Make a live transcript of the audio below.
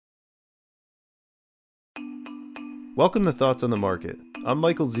Welcome to Thoughts on the Market. I'm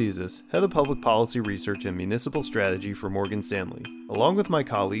Michael Zezas, Head of Public Policy Research and Municipal Strategy for Morgan Stanley. Along with my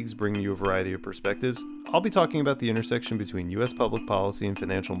colleagues bringing you a variety of perspectives, I'll be talking about the intersection between U.S. public policy and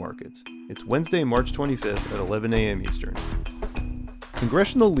financial markets. It's Wednesday, March 25th at 11 a.m. Eastern.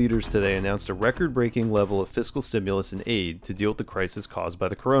 Congressional leaders today announced a record-breaking level of fiscal stimulus and aid to deal with the crisis caused by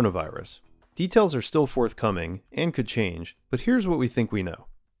the coronavirus. Details are still forthcoming and could change, but here's what we think we know.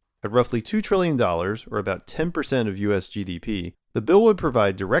 At roughly $2 trillion, or about 10% of U.S. GDP, the bill would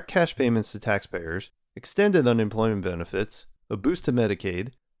provide direct cash payments to taxpayers, extended unemployment benefits, a boost to Medicaid,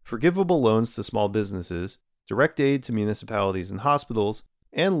 forgivable loans to small businesses, direct aid to municipalities and hospitals,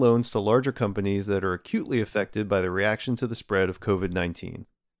 and loans to larger companies that are acutely affected by the reaction to the spread of COVID-19.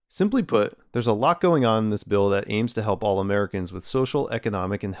 Simply put, there's a lot going on in this bill that aims to help all Americans with social,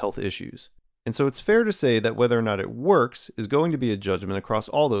 economic, and health issues. And so it's fair to say that whether or not it works is going to be a judgment across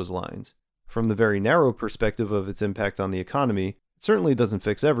all those lines. From the very narrow perspective of its impact on the economy, it certainly doesn't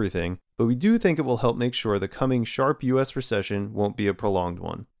fix everything, but we do think it will help make sure the coming sharp U.S. recession won't be a prolonged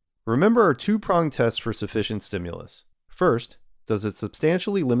one. Remember our two-pronged test for sufficient stimulus. First, does it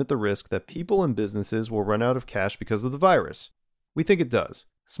substantially limit the risk that people and businesses will run out of cash because of the virus? We think it does.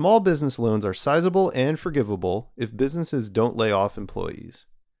 Small business loans are sizable and forgivable if businesses don't lay off employees.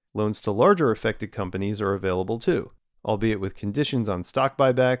 Loans to larger affected companies are available too, albeit with conditions on stock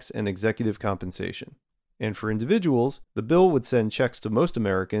buybacks and executive compensation. And for individuals, the bill would send checks to most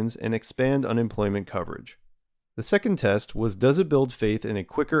Americans and expand unemployment coverage. The second test was, does it build faith in a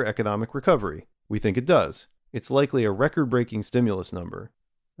quicker economic recovery? We think it does. It's likely a record-breaking stimulus number.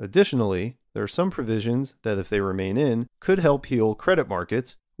 Additionally, there are some provisions that, if they remain in, could help heal credit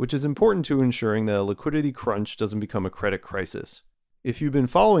markets, which is important to ensuring that a liquidity crunch doesn't become a credit crisis. If you've been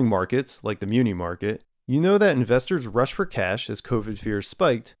following markets, like the muni market, you know that investors' rush for cash as COVID fears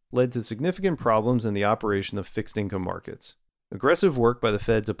spiked led to significant problems in the operation of fixed income markets. Aggressive work by the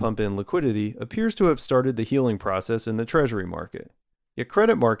Fed to pump in liquidity appears to have started the healing process in the Treasury market. Yet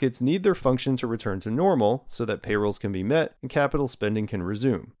credit markets need their function to return to normal so that payrolls can be met and capital spending can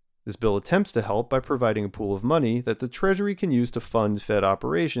resume. This bill attempts to help by providing a pool of money that the Treasury can use to fund Fed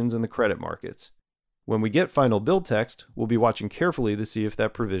operations in the credit markets. When we get final bill text, we'll be watching carefully to see if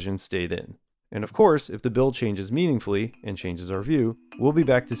that provision stayed in. And of course, if the bill changes meaningfully and changes our view, we'll be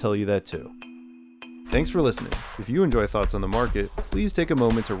back to tell you that too. Thanks for listening. If you enjoy Thoughts on the Market, please take a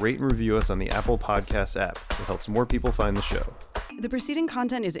moment to rate and review us on the Apple Podcasts app. It helps more people find the show. The preceding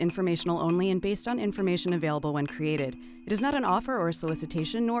content is informational only and based on information available when created. It is not an offer or a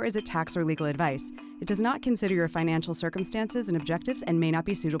solicitation, nor is it tax or legal advice. It does not consider your financial circumstances and objectives and may not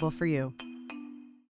be suitable for you.